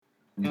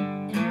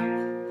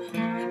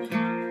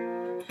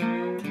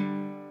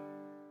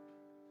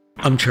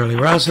I'm Charlie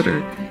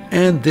Rossiter,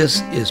 and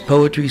this is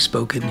Poetry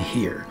Spoken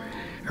Here.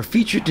 Our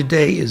feature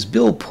today is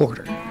Bill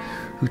Porter,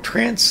 who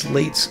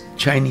translates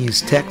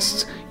Chinese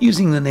texts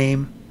using the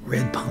name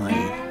Red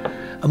Pine.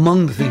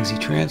 Among the things he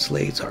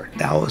translates are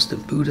Taoist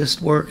and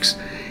Buddhist works,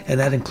 and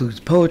that includes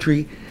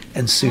poetry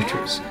and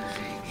sutras.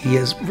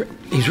 He's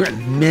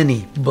written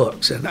many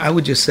books, and I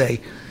would just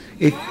say,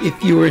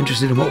 if you are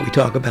interested in what we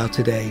talk about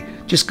today,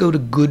 just go to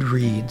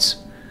Goodreads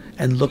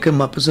and look him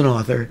up as an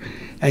author,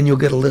 and you'll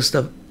get a list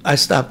of, I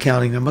stopped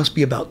counting, there must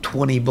be about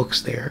 20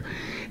 books there,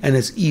 and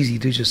it's easy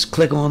to just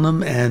click on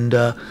them and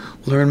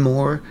learn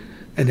more.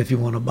 And if you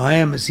want to buy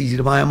them, it's easy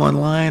to buy them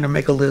online or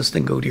make a list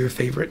and go to your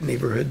favorite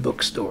neighborhood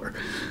bookstore.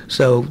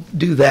 So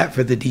do that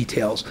for the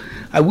details.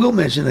 I will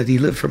mention that he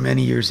lived for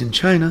many years in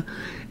China,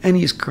 and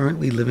he is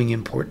currently living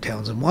in Port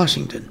Townsend,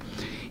 Washington.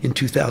 In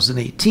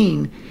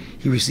 2018,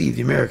 he received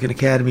the American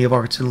Academy of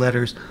Arts and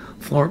Letters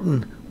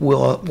Thornton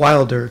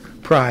Wilder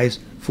Prize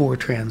for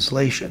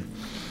Translation.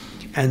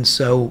 And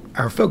so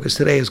our focus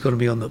today is going to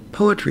be on the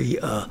poetry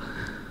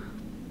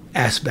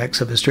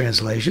aspects of his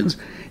translations,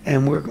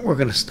 and we're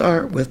going to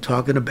start with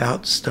talking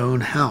about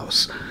Stone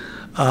House.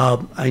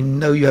 I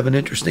know you have an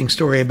interesting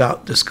story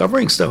about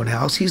discovering Stone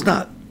House. He's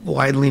not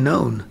widely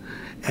known,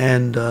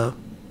 and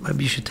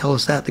maybe you should tell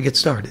us that to get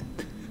started.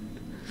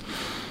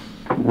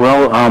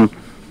 Well,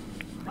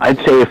 I'd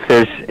say if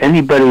there's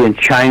anybody in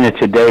China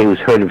today who's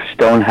heard of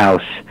Stone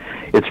House,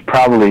 it's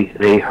probably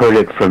they heard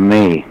it from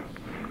me.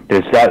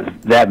 There's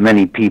that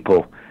many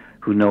people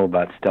who know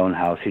about Stone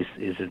House.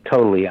 He's a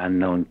totally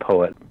unknown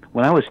poet.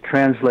 When I was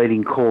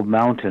translating Cold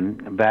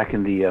Mountain back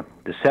in the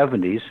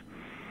 70s,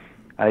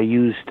 I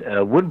used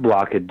a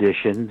woodblock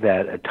edition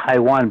that a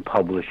Taiwan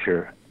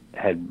publisher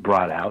had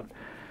brought out.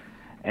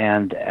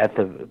 And at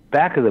the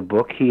back of the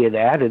book, he had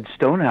added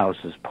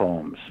Stonehouse's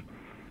poems.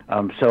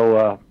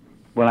 So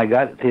when I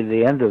got to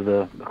the end of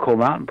the Cold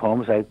Mountain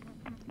poems, I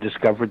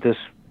discovered this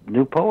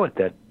new poet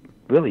that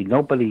really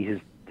nobody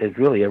has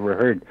really ever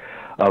heard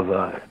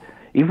of.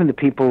 Even the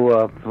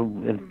people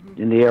who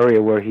in the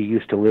area where he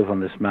used to live on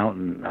this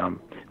mountain, I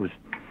was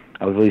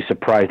really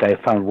surprised. I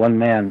found one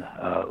man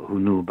who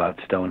knew about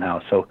Stone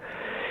House. So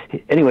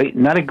anyway,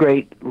 not a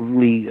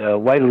greatly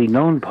widely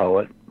known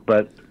poet,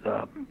 but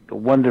a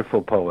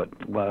wonderful poet.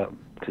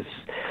 Because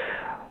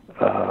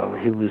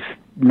he was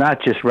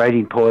not just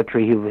writing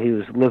poetry; he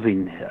was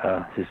living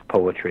his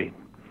poetry.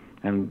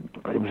 And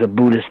he was a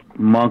Buddhist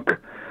monk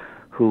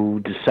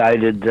who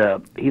decided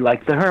he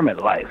liked the hermit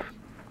life,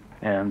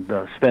 and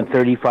spent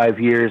 35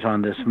 years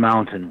on this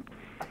mountain.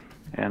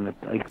 And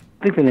I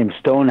think the name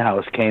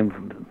Stonehouse came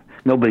from,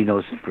 nobody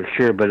knows for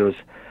sure, but it was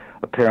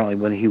apparently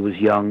when he was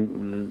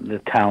young, the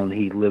town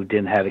he lived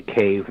in had a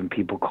cave, and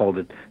people called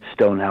it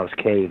Stonehouse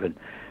Cave, and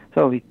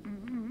so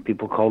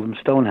people called him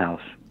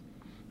Stonehouse.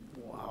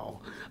 Wow.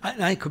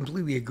 I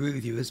completely agree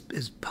with you.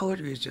 His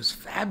poetry is just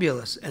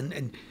fabulous,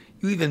 and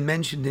you even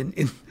mentioned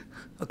in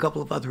a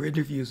couple of other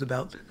interviews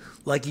about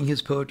liking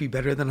his poetry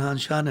better than Han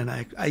Shan, and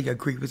I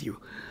agree with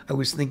you. I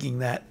was thinking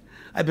that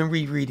I've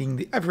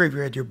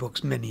reread your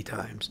books many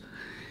times,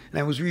 and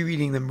I was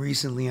rereading them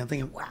recently, and I'm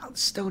thinking, wow,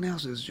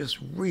 Stonehouse is just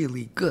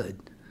really good.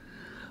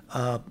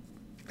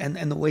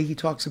 And the way he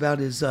talks about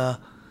his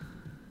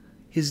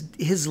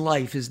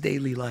life, his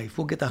daily life.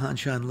 We'll get to Han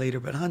Shan later,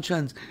 but Han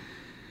Shan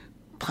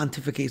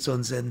pontificates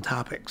on Zen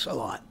topics a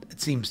lot, it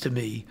seems to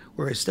me,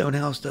 whereas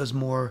Stonehouse does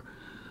more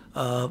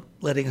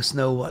letting us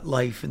know what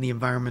life and the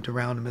environment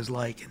around him is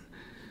like.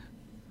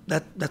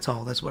 And that's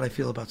all. That's what I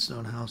feel about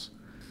Stonehouse.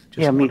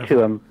 Yeah, me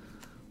too. I'm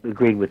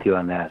agreed with you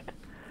on that.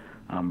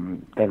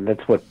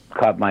 That's what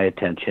caught my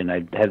attention.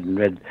 I hadn't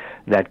read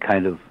that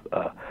kind of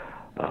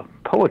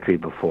poetry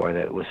before.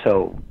 That was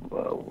so.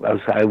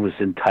 I was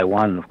in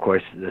Taiwan, of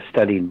course,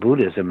 studying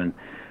Buddhism,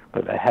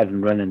 but I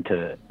hadn't run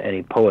into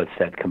any poets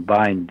that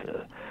combined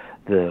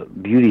the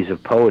beauties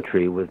of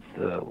poetry with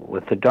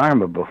the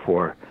Dharma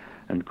before.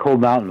 And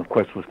Cold Mountain, of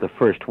course, was the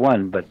first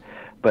one, but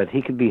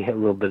he could be a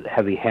little bit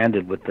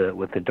heavy-handed with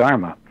the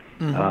Dharma,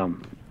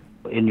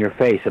 in your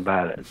face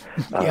about it.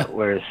 Yeah.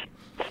 Whereas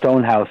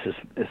Stonehouse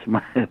is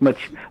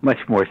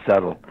much more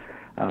subtle.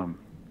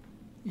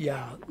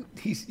 Yeah,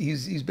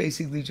 he's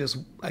basically just,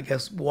 I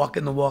guess,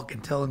 walking the walk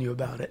and telling you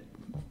about it.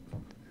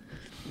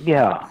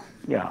 Yeah.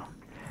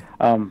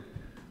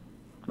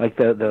 Like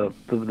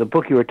the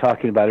book you were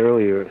talking about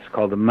earlier is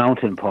called The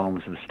Mountain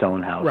Poems of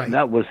Stonehouse. Right. And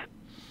that was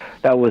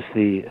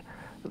the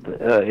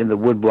in the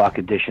woodblock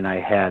edition I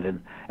had,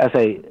 and as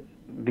I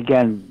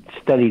began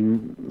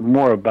studying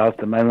more about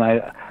them, and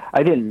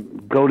I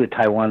didn't go to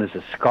Taiwan as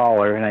a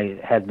scholar, and I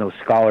had no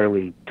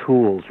scholarly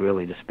tools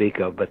really to speak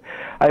of, but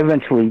I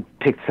eventually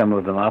picked some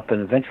of them up,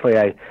 and eventually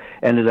I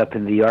ended up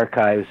in the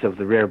archives of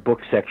the rare book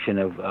section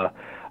of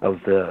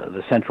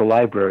the Central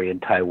Library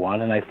in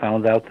Taiwan, and I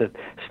found out that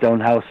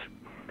Stonehouse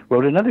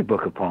wrote another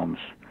book of poems.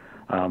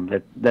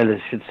 That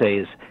I should say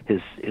is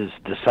his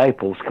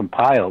disciples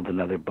compiled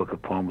another book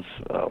of poems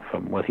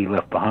from what he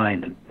left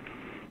behind. And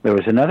there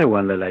was another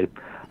one that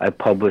I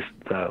published.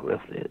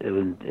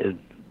 It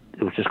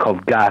was just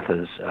called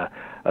Gathas,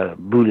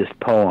 Buddhist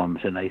poems,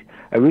 and I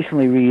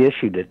recently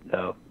reissued it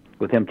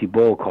with Empty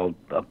Bowl called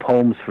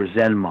Poems for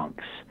Zen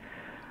Monks.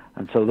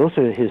 And so those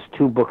are his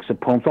 2 books of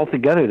poems.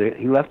 Altogether,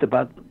 he left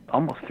about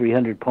almost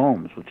 300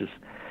 poems, which is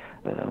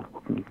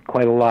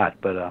quite a lot.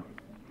 But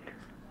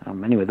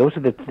anyway, those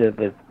are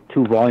the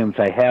 2 volumes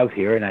I have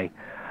here, and I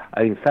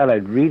thought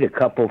I'd read a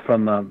couple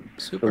from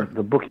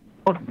the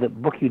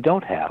book you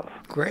don't have.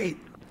 Great.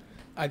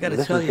 I got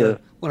to tell you,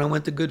 when I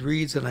went to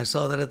Goodreads and I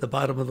saw that at the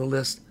bottom of the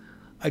list,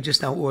 I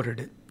just now ordered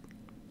it.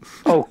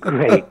 Oh,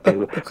 great!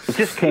 It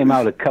just came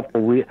out a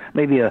couple weeks,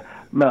 maybe a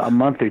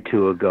month or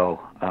 2 ago.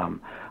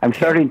 I'm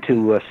starting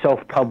to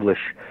self-publish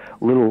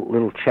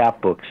little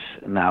chapbooks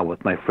now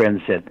with my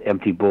friends at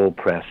Empty Bowl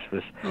Press.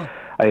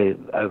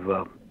 I'm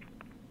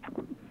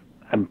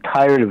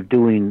tired of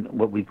doing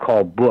what we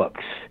call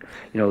books,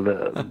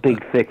 the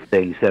big thick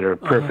things that are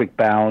perfect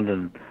bound,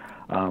 and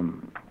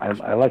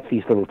I like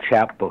these little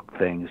chapbook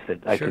things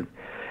that I could.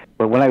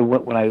 But when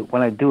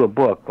I do a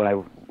book, when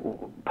I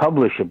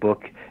publish a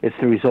book, it's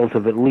the result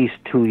of at least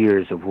 2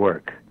 years of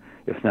work,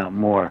 if not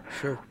more.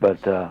 Sure.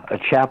 But a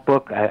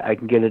chapbook, I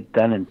can get it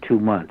done in 2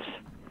 months,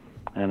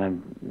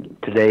 and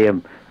today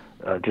I'm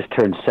just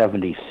turned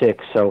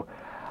 76, so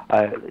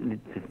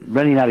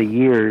running out of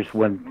years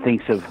when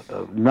things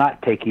of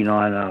not taking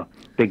on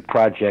big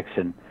projects,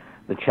 and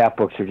the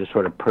chapbooks are just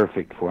sort of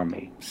perfect for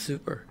me.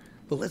 Super.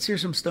 Well, let's hear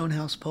some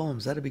Stonehouse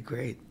poems. That'd be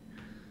great.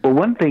 Well,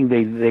 one thing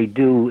they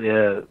do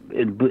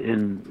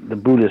in the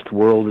Buddhist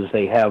world is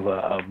they have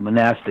a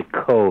monastic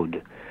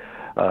code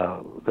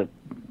to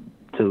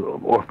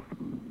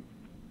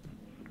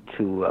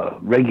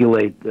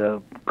regulate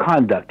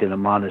conduct in a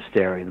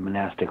monastery, the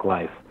monastic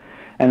life,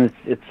 and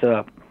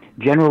it's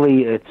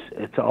generally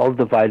it's all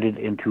divided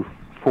into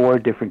 4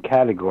 different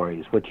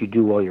categories: what you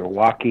do while you're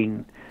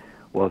walking,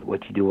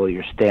 what you do while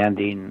you're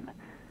standing,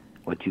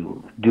 what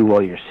you do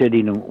while you're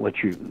sitting, and what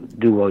you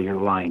do while you're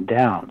lying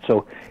down.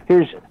 So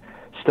here's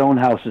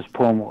Stonehouse's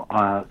poem.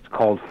 It's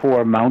called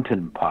 4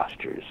 Mountain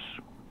Postures.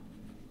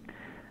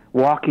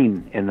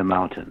 Walking in the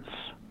mountains,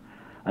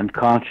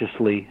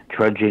 unconsciously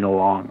trudging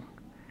along.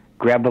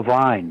 Grab a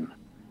vine,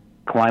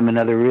 climb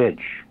another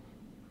ridge.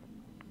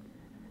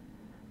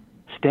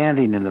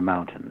 Standing in the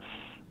mountains,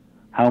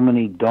 how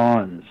many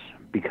dawns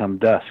become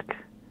dusk?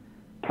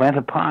 Plant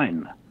a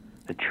pine,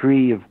 a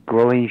tree of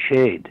growing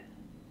shade.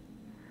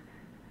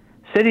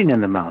 Sitting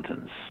in the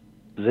mountains,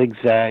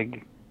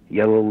 zigzag,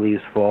 yellow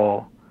leaves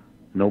fall,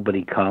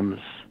 nobody comes.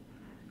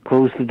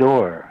 Close the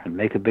door and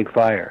make a big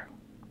fire.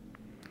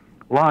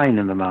 Lying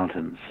in the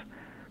mountains,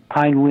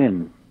 pine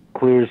wind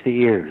clears the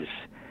ears.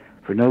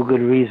 For no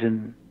good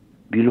reason,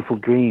 beautiful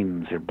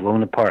dreams are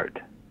blown apart.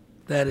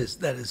 That is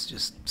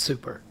just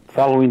super.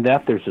 Following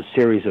that, there's a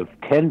series of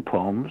 10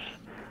 poems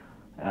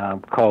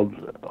called,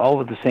 all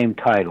with the same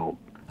title,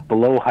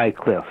 Below High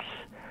Cliffs.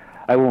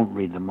 I won't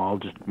read them all,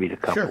 just read a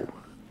couple. Sure.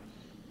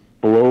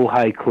 Below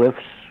high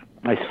cliffs,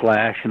 I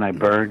slash and I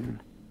burn.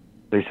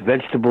 There's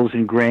vegetables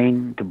and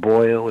grain to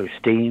boil or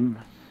steam,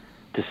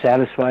 to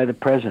satisfy the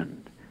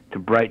present, to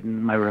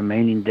brighten my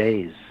remaining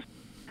days.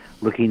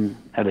 Looking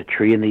at a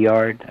tree in the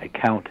yard, I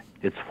count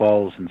its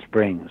falls and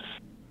springs.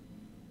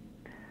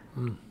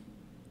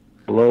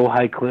 Below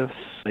high cliffs,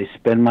 I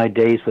spend my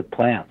days with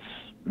plants,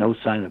 no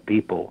sign of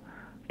people,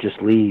 just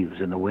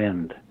leaves in the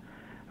wind.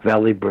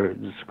 Valley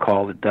birds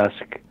call at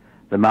dusk,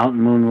 the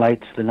mountain moon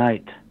lights the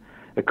night.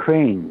 A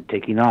crane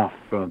taking off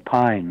from a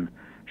pine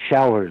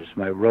showers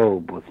my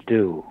robe with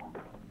dew.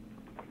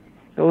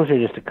 Those are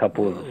just a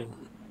couple of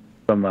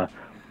from the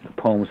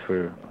poems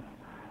for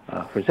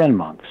Zen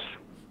monks.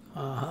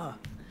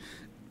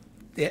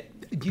 Yeah,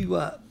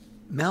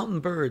 mountain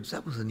birds.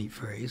 That was a neat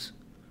phrase.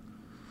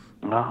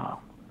 Ah.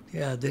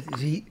 Yeah, that's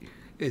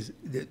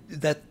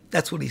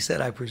what he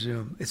said, I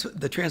presume. It's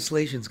the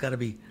translation's got to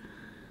be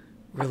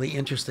really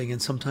interesting,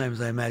 and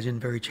sometimes I imagine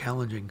very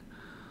challenging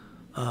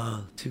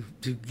to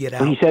get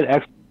out. Well, he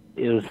said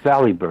it was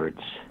valley birds.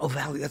 Oh,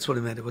 valley. That's what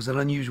I meant. It was an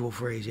unusual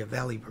phrase. Yeah,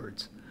 valley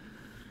birds.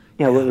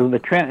 Yeah, well, and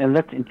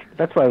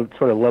that's why I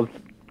sort of love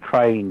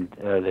trying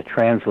to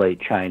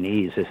translate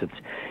Chinese. Is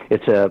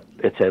it's a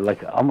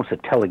like almost a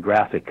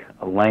telegraphic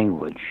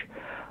language,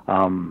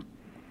 and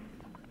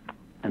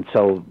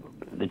so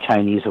the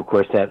Chinese, of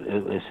course, that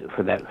is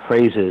for that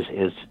phrase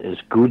is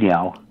gu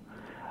niao,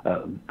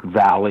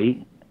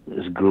 valley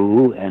is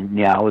gu, and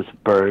niao is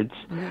birds.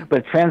 Mm-hmm.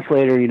 But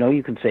translator,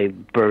 you can say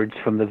birds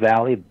from the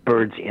valley,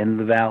 birds in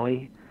the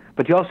valley,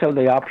 but you also have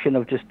the option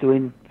of just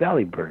doing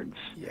valley birds.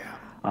 Yeah.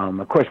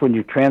 Of course, when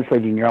you're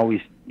translating,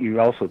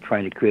 you're also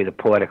trying to create a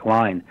poetic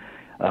line,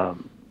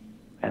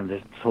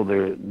 and so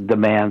there are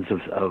demands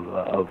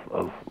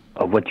of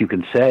what you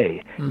can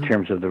say in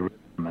terms of the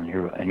rhythm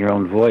and your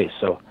own voice.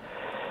 So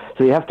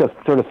you have to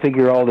sort of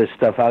figure all this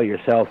stuff out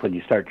yourself when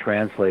you start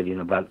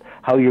translating about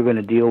how you're going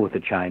to deal with the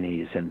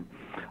Chinese, and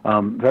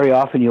very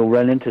often you'll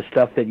run into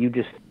stuff that you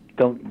just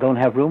don't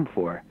have room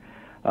for.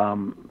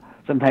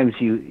 Sometimes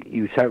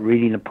you start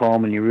reading a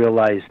poem and you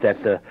realize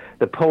that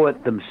the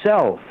poet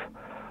themselves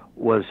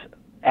was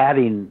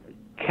adding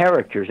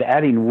characters,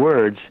 adding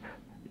words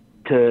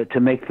to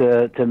make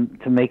the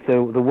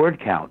word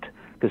count.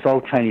 Because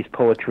all Chinese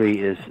poetry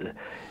is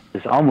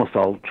almost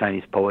all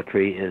Chinese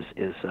poetry is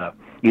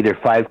either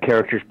 5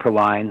 characters per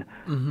line,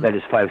 that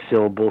is 5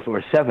 syllables,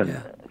 or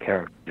 7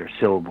 character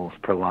syllables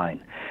per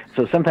line.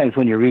 So sometimes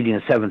when you're reading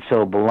a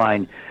 7-syllable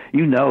line,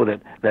 you know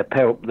that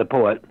the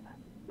poet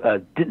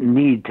didn't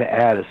need to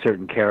add a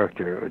certain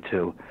character or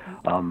two,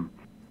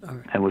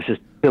 and was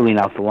just filling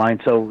out the line.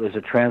 So as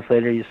a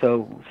translator, you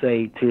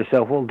say to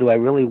yourself, well, do I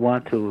really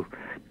want to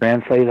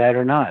translate that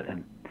or not?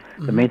 And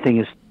the main thing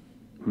is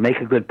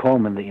make a good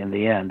poem in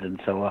the end. And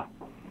so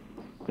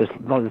it's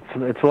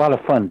a lot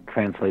of fun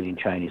translating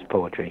Chinese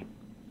poetry.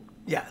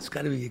 Yeah, it's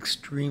got to be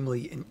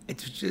extremely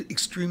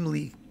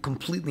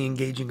completely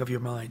engaging of your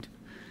mind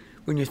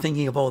when you're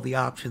thinking of all the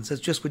options.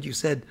 That's just what you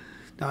said.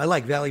 Now, I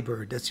like Valley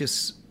Bird. That's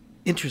just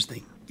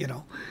interesting,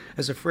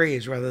 as a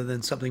phrase rather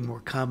than something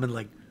more common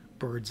like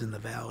birds in the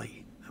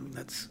valley. I mean,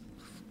 that's,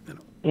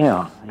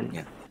 Yeah.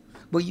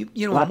 Well,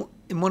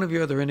 in one of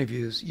your other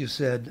interviews, you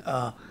said,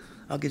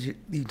 I'll get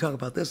you talk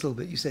about this a little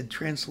bit. You said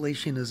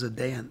translation is a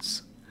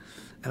dance.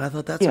 And I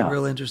thought that's a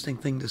real interesting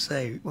thing to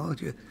say. Why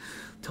don't you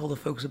tell the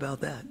folks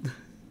about that?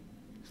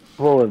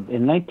 Well,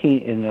 in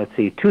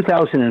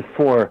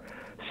 2004,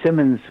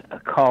 Simmons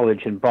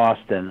College in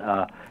Boston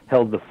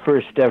held the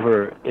first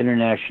ever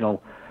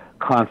international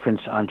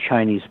conference on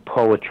Chinese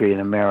poetry in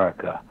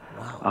America.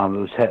 Wow. It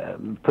was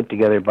put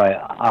together by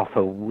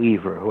Alpha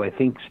Weaver, who I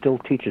think still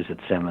teaches at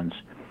Simmons.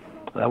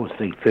 That was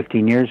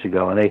 15 years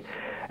ago, and they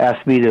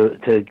asked me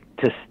to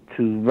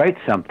write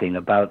something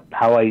about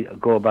how I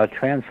go about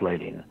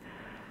translating.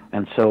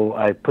 And so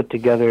I put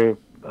together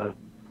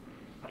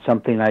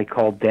something I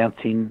called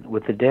Dancing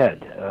with the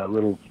Dead, a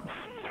little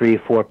 3 or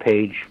 4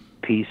 page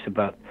piece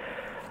about,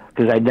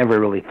 because I'd never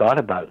really thought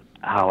about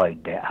how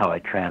I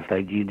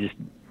translate. You just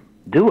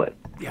do it,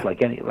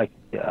 like any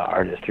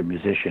artist or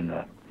musician.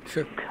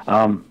 Sure.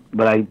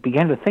 But I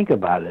began to think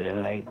about it,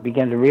 and I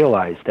began to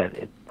realize that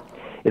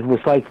it was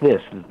like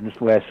this. This is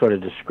the way I sort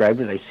of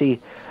described it. I see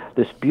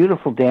this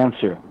beautiful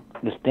dancer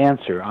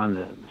on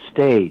the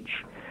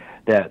stage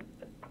that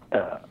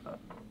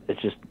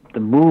it's just the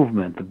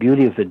movement, the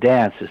beauty of the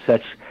dance is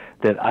such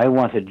that I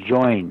want to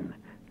join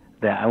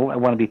that. I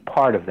want to be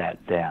part of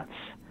that dance.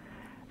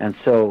 And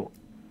so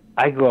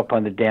I go up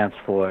on the dance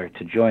floor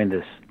to join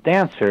this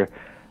dancer,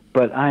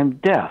 but I'm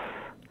deaf.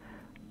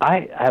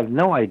 I have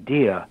no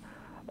idea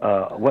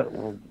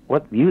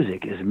what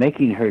music is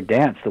making her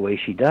dance the way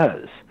she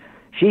does.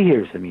 She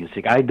hears the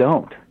music. I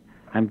don't.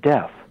 I'm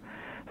deaf.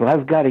 So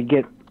I've got to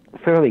get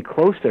fairly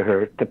close to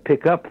her to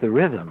pick up the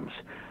rhythms.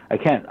 I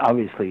can't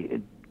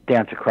obviously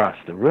dance across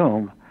the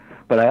room,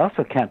 but I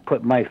also can't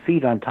put my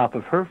feet on top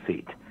of her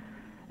feet.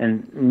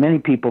 And many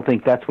people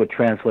think that's what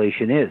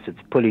translation is. It's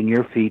putting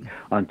your feet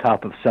on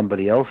top of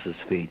somebody else's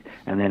feet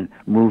and then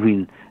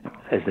moving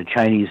as the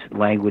Chinese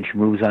language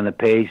moves on the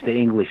page, the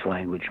English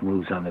language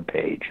moves on the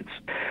page.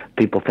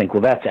 People think,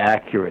 well, that's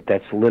accurate,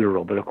 that's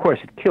literal, but of course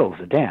it kills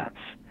the dance.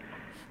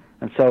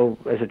 And so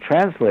as a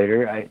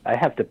translator, I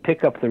have to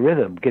pick up the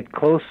rhythm, get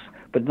close,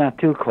 but not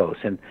too close.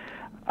 And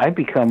I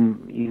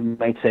become, you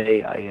might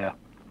say, I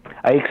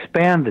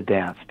expand the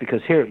dance,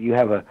 because here you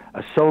have a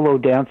solo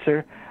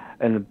dancer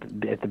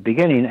at the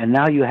beginning, and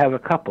now you have a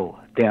couple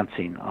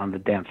dancing on the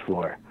dance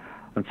floor.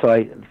 And so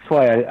that's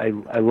why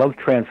I love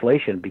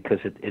translation, because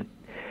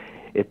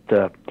it's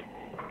the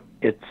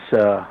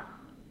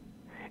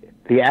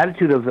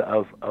attitude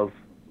of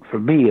for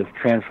me of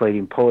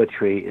translating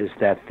poetry is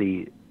that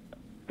the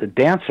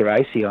dancer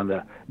I see on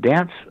the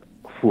dance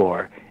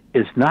floor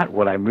is not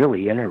what I'm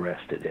really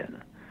interested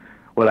in.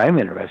 What I'm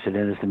interested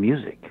in is the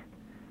music.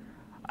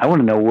 I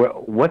want to know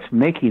what's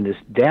making this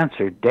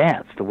dancer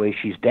dance the way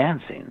she's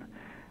dancing.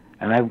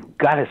 And I've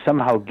got to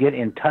somehow get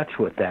in touch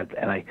with that,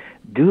 and I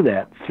do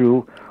that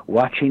through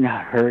watching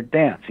her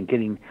dance and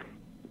getting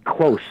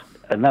close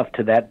enough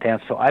to that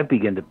dance so I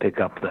begin to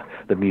pick up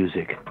the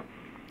music.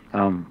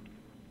 And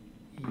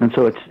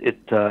so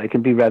it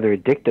can be rather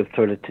addictive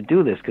sort of to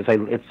do this, because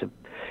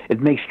it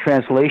makes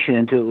translation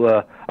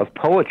of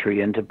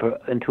poetry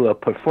into a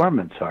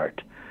performance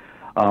art.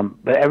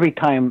 But every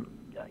time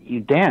you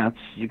dance,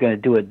 you're going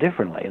to do it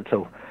differently. And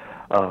so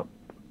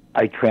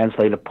I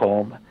translate a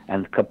poem,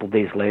 and a couple of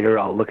days later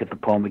I'll look at the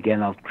poem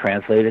again, I'll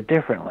translate it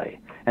differently.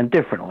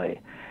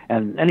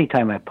 And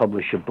anytime I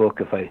publish a book,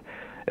 if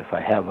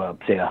I have a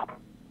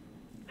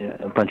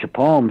bunch of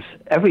poems,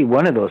 every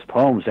one of those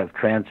poems I've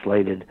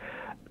translated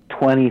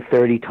 20,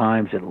 30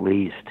 times at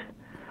least,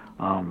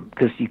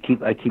 because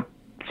I keep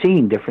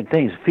seeing different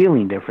things,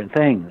 feeling different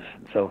things.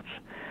 So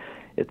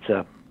it's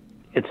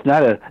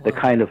not the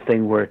kind of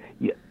thing where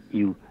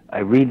I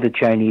read the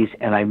Chinese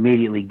and I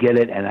immediately get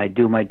it and I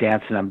do my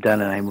dance and I'm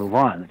done and I move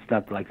on. It's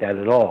not like that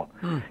at all.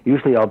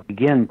 Usually I'll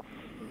begin,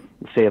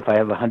 say if I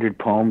have 100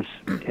 poems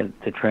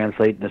to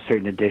translate in a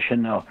certain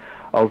edition,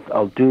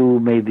 I'll do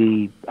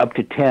maybe up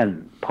to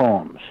 10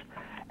 poems.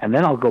 And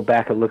then I'll go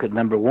back and look at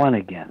number 1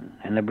 again,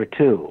 and number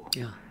 2,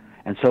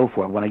 and so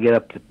forth. When I get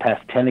up to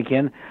past 10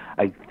 again,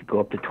 I go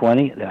up to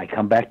 20, then I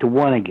come back to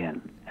 1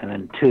 again, and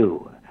then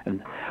 2.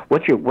 And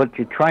what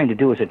you're trying to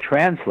do as a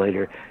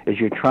translator is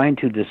you're trying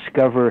to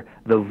discover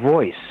the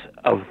voice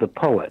of the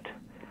poet.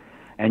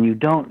 And you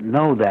don't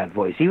know that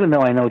voice. Even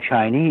though I know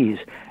Chinese,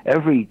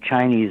 every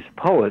Chinese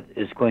poet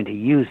is going to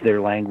use their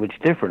language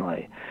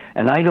differently.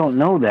 And I don't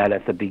know that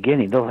at the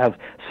beginning. They'll have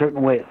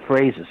certain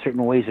phrases,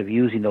 certain ways of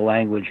using the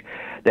language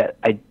that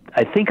I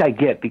think I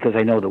get because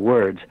I know the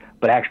words,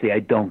 but actually I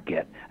don't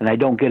get. And I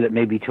don't get it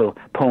maybe till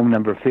poem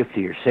number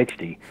 50 or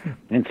 60.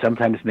 And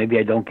sometimes maybe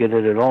I don't get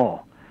it at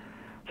all.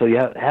 So you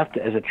have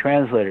to, as a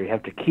translator, you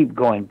have to keep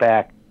going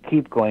back,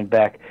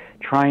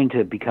 trying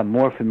to become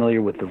more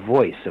familiar with the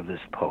voice of this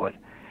poet.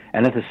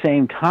 And at the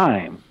same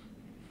time,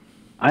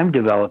 I'm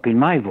developing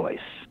my voice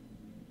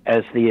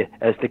as the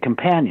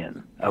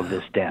companion of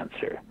this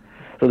dancer.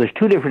 So there's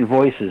two different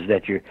voices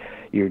that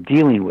you're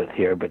dealing with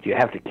here, but you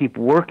have to keep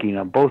working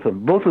on both of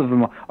them. Both of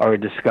them are a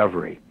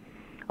discovery,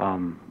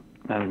 and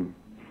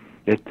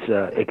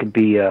it can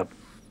be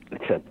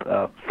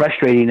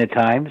frustrating at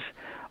times,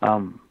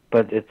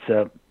 but it's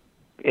a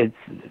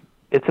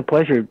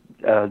pleasure.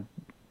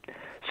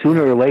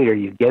 Sooner or later,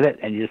 you get it,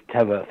 and you just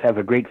have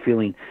a great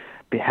feeling.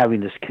 Having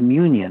this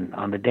communion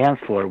on the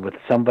dance floor with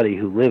somebody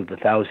who lived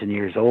 1,000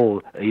 years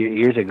ago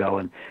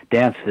and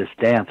danced this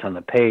dance on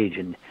the page,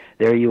 and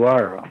there you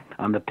are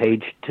on the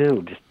page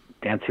too, just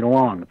dancing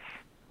along.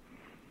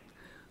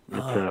 It's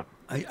a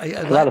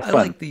lot of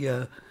fun.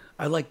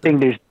 I like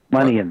think there's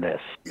money in this.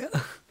 Yeah.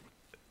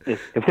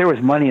 If there was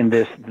money in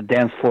this, the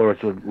dance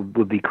floors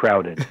would be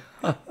crowded.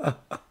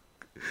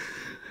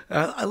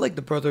 I like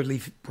the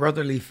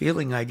brotherly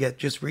feeling I get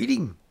just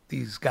reading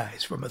these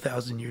guys from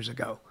 1,000 years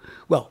ago.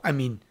 Well, I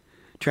mean,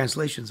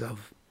 translations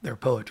of their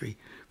poetry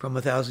from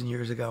 1,000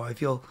 years ago. I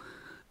feel,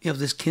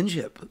 this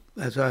kinship.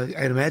 As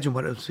I'd imagine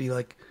what it would be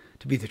like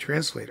to be the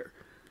translator.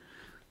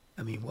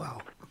 I mean,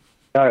 wow.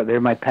 They're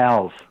my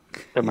pals.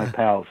 They're my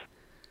pals.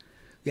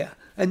 Yeah,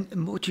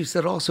 and what you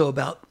said also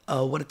about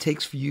what it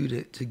takes for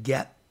you to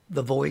get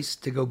the voice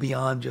to go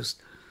beyond just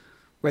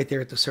right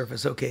there at the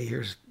surface. Okay,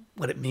 here's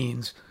what it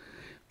means.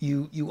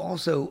 You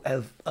also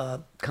have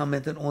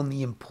commented on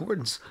the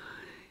importance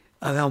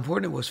of how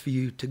important it was for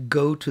you to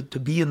go to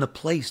be in the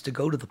place, to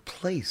go to the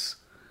place,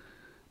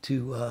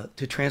 to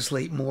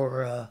translate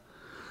more. I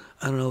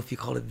don't know if you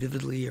call it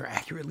vividly or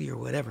accurately or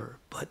whatever,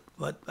 but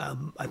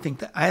I think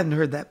that I hadn't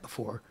heard that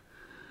before.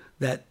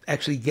 That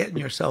actually getting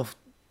yourself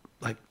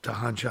like to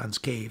Han Shan's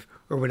cave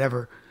or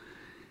whatever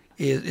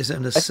is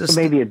an assistant.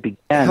 Maybe it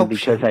began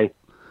because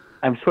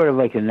I'm sort of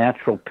like a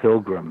natural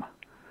pilgrim.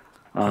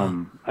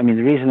 I mean,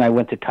 the reason I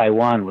went to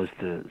Taiwan was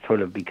to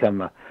sort of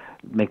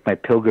make my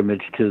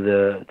pilgrimage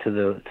to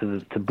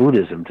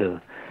Buddhism,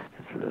 to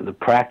the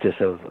practice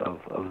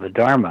of the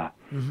Dharma.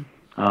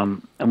 Mm-hmm.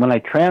 And when I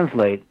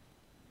translate,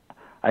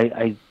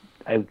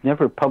 I've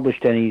never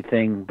published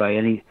anything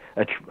by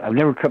I've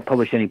never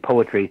published any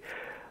poetry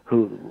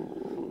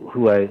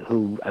who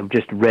I've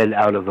just read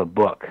out of a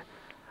book.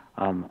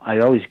 I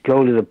always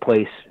go to the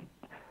place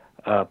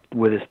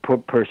where this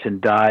person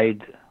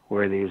died,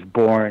 where they was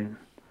born,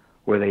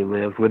 where they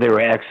lived, where they were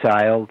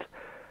exiled.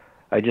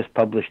 I just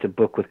published a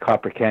book with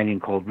Copper Canyon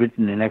called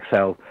Written in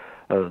Exile,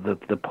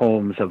 the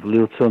poems of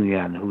Liu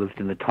Cunyan, who lived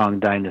in the Tang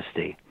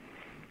Dynasty.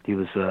 He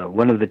was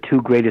one of the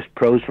two greatest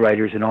prose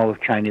writers in all of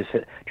Chinese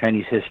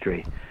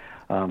history.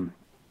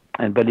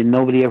 But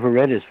nobody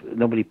ever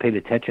nobody paid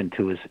attention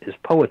to his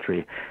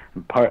poetry,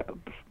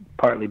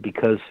 partly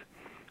because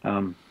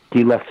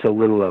he left so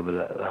little of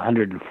it,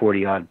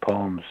 140 odd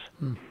poems.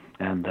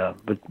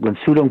 But when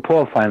Su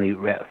Dongpo finally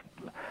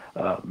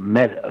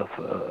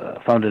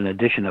found an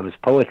edition of his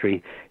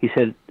poetry, he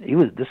said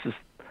this is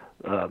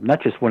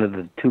not just one of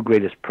the two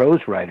greatest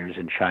prose writers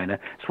in China,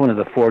 it's one of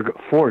the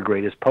four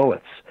greatest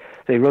poets.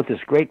 They wrote this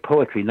great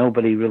poetry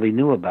nobody really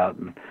knew about,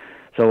 and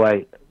so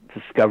I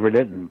discovered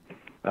it and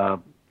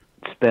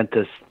spent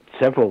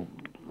several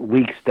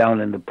weeks down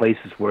in the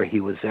places where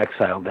he was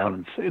exiled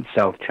down in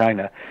South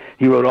China.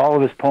 He wrote all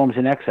of his poems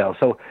in exile.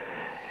 So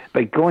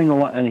by going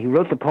along, and he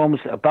wrote the poems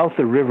about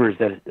the rivers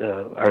that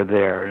are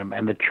there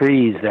and the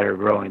trees that are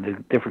growing,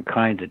 the different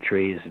kinds of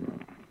trees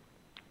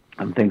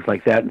and things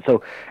like that.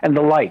 And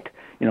the light,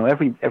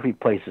 every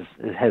place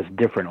has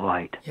different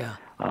light. Yeah.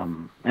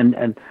 And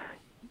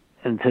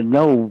to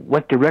know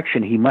what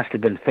direction he must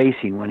have been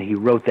facing when he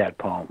wrote that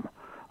poem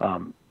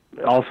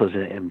also is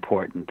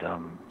important.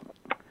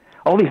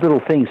 All these little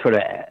things sort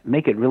of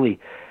make it really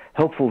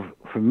helpful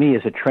for me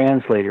as a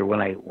translator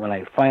when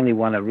I finally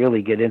want to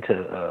really get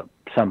into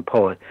some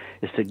poet,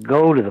 is to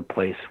go to the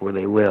place where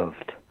they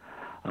lived,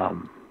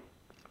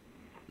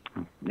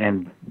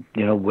 and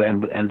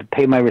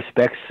pay my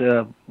respects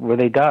where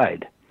they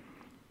died.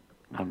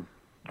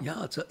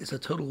 Yeah, it's a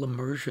total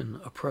immersion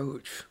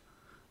approach.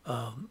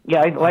 I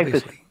like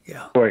this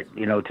sport,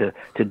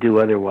 to do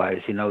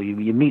otherwise.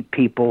 You meet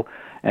people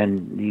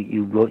and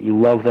you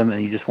love them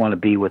and you just want to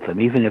be with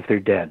them, even if they're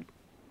dead.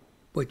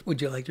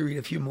 Would you like to read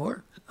a few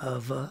more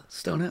of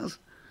Stonehouse?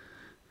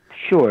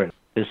 Sure.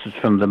 This is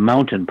from the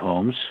Mountain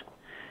Poems,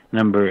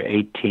 number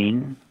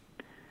 18.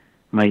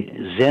 My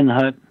Zen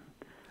hut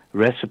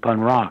rests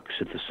upon rocks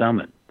at the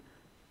summit.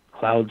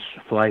 Clouds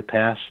fly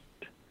past,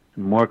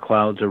 and more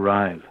clouds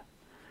arrive.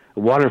 A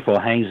waterfall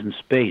hangs in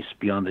space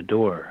beyond the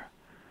door.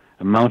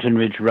 A mountain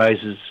ridge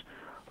rises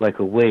like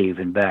a wave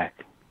and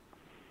back.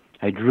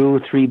 I drew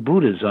 3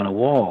 Buddhas on a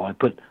wall. I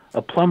put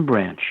a plum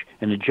branch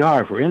in a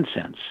jar for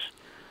incense.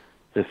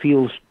 The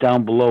fields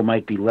down below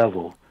might be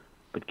level,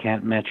 but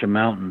can't match a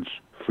mountain's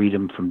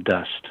freedom from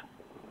dust.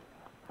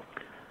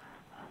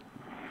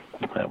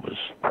 That was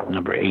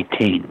number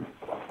 18.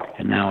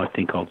 And now I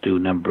think I'll do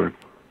number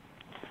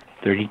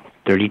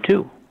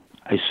 32.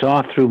 I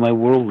saw through my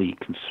worldly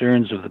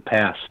concerns of the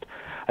past.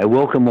 I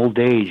welcome old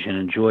age and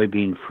enjoy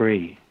being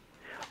free.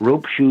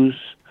 Rope shoes,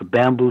 a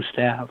bamboo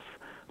staff,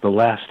 the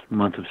last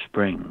month of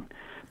spring.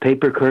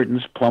 Paper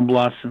curtains, plum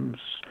blossoms,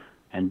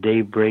 and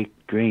daybreak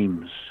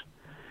dreams.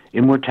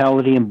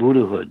 Immortality and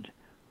Buddhahood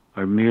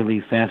are merely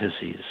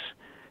fantasies.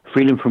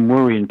 Freedom from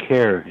worry and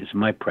care is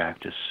my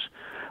practice.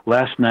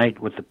 Last night,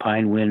 what the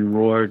pine wind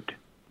roared,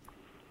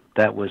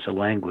 that was a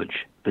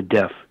language the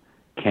deaf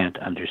can't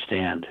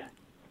understand.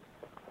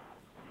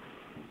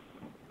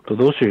 So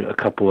those are a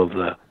couple of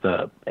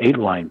the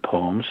 8-line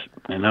poems,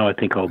 and now I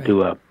think I'll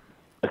do a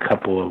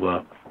couple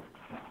of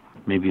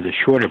maybe the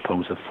shorter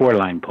poems, the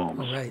 4-line poems.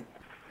 All right.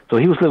 So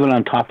he was living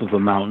on top of a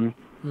mountain,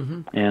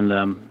 Mm-hmm. and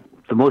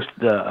the most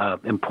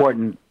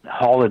important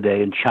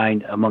holiday in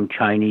China among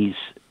Chinese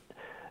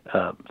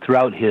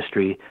throughout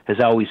history has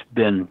always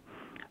been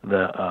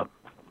the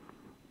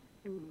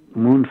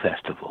Moon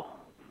Festival,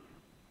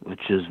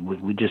 which is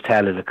we just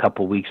had it a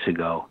couple weeks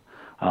ago.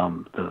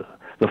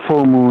 The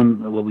full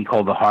moon, what we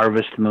call the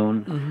harvest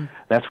moon, Mm-hmm.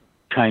 that's what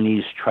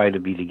Chinese try to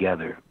be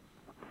together.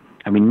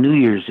 I mean, New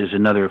Year's is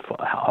another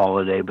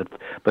holiday, but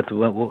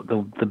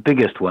the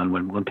biggest one,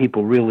 when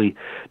people really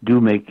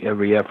do make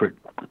every effort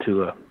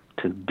to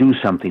do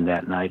something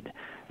that night,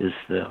 is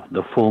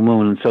the full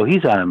moon. And so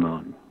he's on a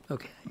moon,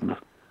 Okay.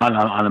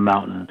 on a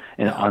mountain,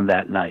 and on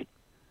that night.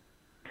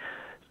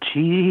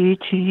 Qi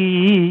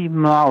qi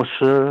mao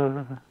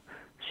shi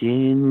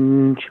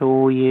xin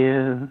qiu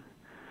ye,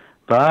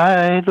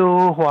 bai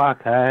dou hua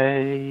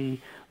kai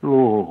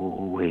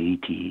luo wei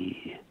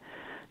ti.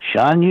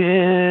 山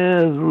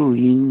月如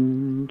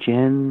阴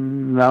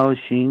见老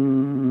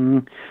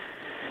行，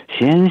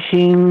闲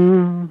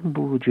行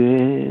不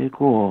觉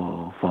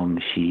过风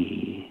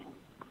息。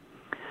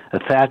A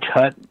thatch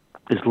hut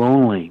is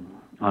lonely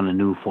on a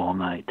new fall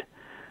night,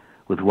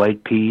 with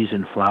white peas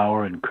in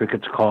flower and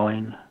crickets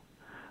calling.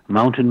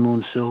 Mountain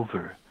moon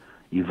silver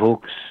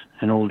evokes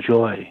an old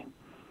joy.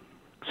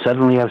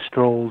 Suddenly I've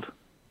strolled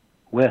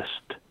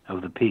west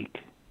of the peak.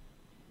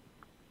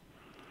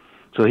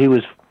 So he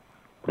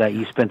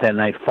spent that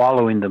night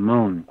following the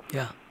moon,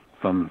 Yeah.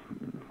 from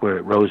where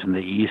it rose in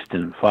the east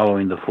and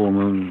following the full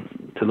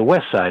moon to the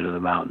west side of the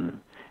mountain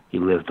he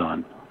lived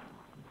on.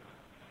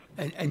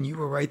 And you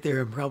were right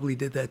there and probably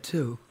did that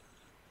too.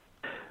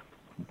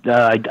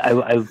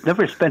 I've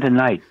never spent a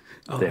night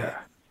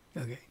there.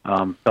 Okay.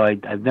 So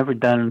I've never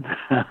done,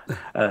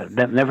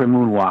 never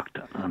moonwalked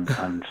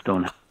on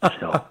Stone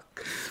Hill.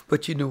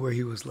 But you knew where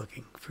he was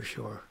looking, for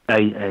sure.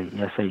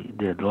 Yes, I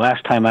did. The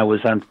last time I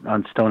was on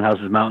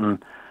Stonehouse's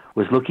mountain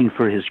was looking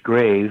for his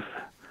grave,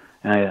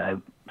 and I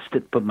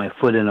put my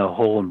foot in a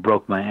hole and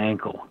broke my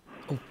ankle.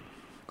 Oh.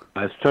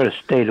 I sort of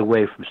stayed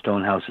away from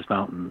Stonehouse's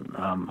mountain.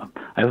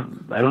 I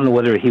don't know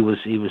whether he was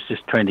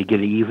just trying to get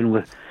even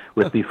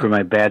with me for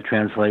my bad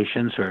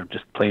translations, or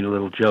just playing a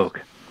little joke.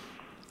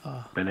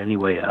 But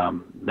anyway,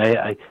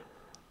 I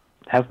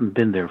haven't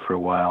been there for a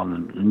while,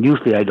 and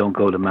usually I don't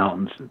go to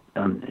mountains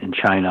in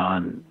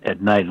China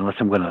at night unless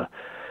I'm going to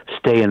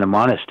stay in a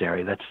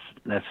monastery.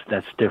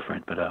 That's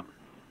different. But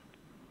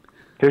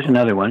here's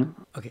another one.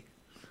 Okay.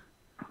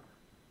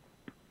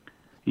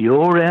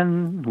 有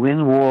人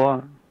问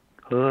我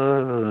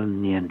何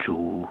年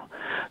住，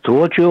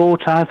多久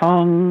才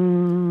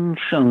放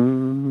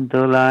生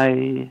得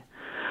来？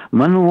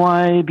门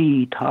外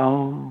碧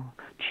涛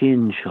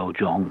琴手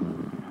中，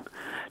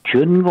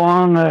春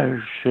光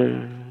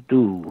20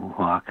度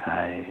花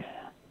开。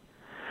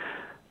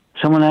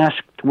Someone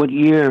asked what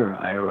year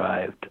I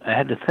arrived. I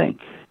had to think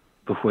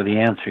before the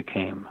answer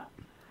came.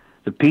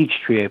 The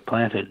peach tree I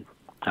planted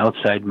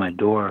outside my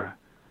door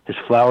has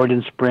flowered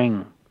in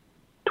spring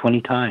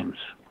 20 times.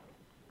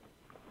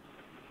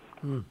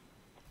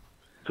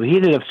 So he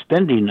ended up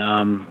spending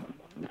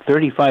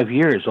 35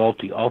 years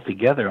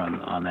altogether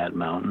on that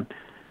mountain.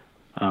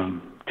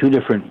 Two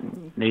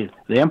different. The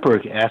emperor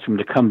asked him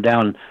to come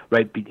down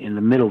right in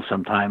the middle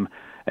sometime,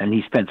 and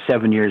he spent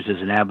 7 years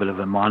as an abbot of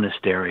a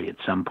monastery at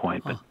some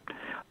point. But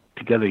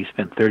together, he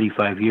spent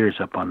 35 years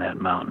up on that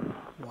mountain.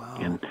 Wow.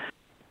 And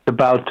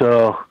about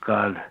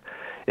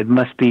it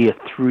must be a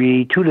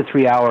 2 to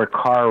 3 hour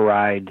car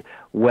ride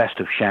west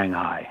of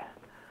Shanghai,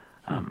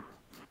 on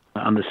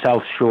the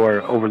south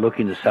shore,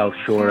 overlooking the south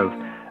shore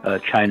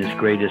of China's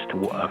greatest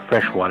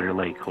freshwater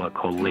lake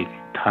called Lake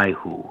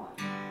Taihu.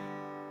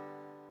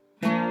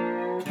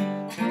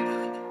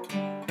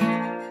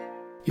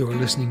 You're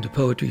listening to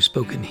Poetry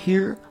Spoken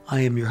Here.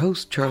 I am your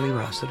host, Charlie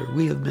Rossiter.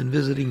 We have been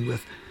visiting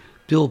with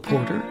Bill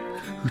Porter,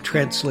 who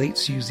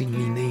translates using the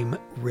name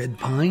Red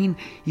Pine.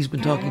 He's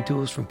been talking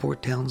to us from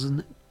Port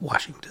Townsend,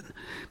 Washington.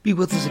 Be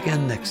with us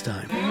again next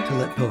time to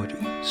let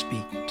poetry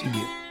speak to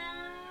you.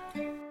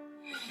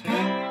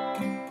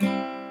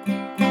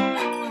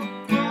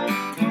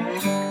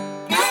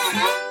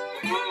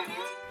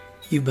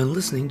 You've been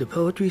listening to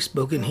Poetry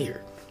Spoken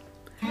Here.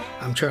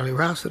 I'm Charlie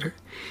Rossiter,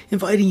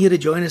 inviting you to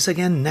join us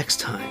again next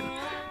time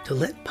to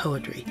let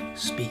poetry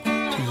speak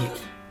to you.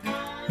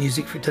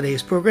 Music for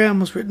today's program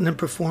was written and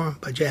performed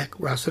by Jack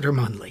Rossiter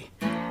Munley.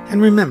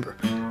 And remember,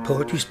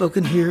 Poetry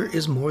Spoken Here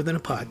is more than a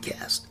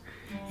podcast.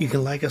 You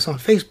can like us on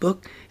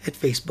Facebook at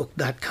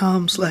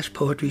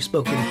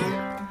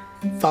facebook.com/poetryspokenhere.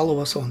 Follow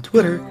us on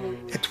Twitter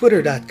at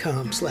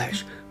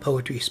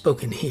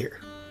twitter.com/poetryspokenhere.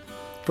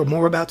 For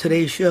more about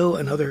today's show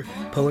and other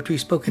Poetry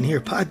Spoken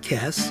Here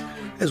podcasts,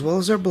 as well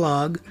as our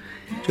blog,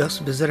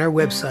 just visit our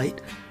website,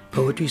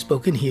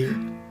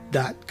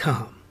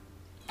 poetryspokenhere.com.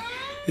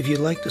 If you'd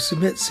like to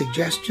submit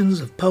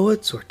suggestions of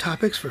poets or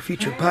topics for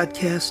future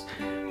podcasts,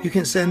 you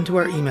can send to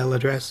our email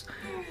address,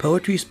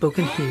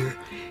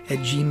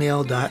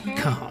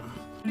 poetryspokenhere@gmail.com.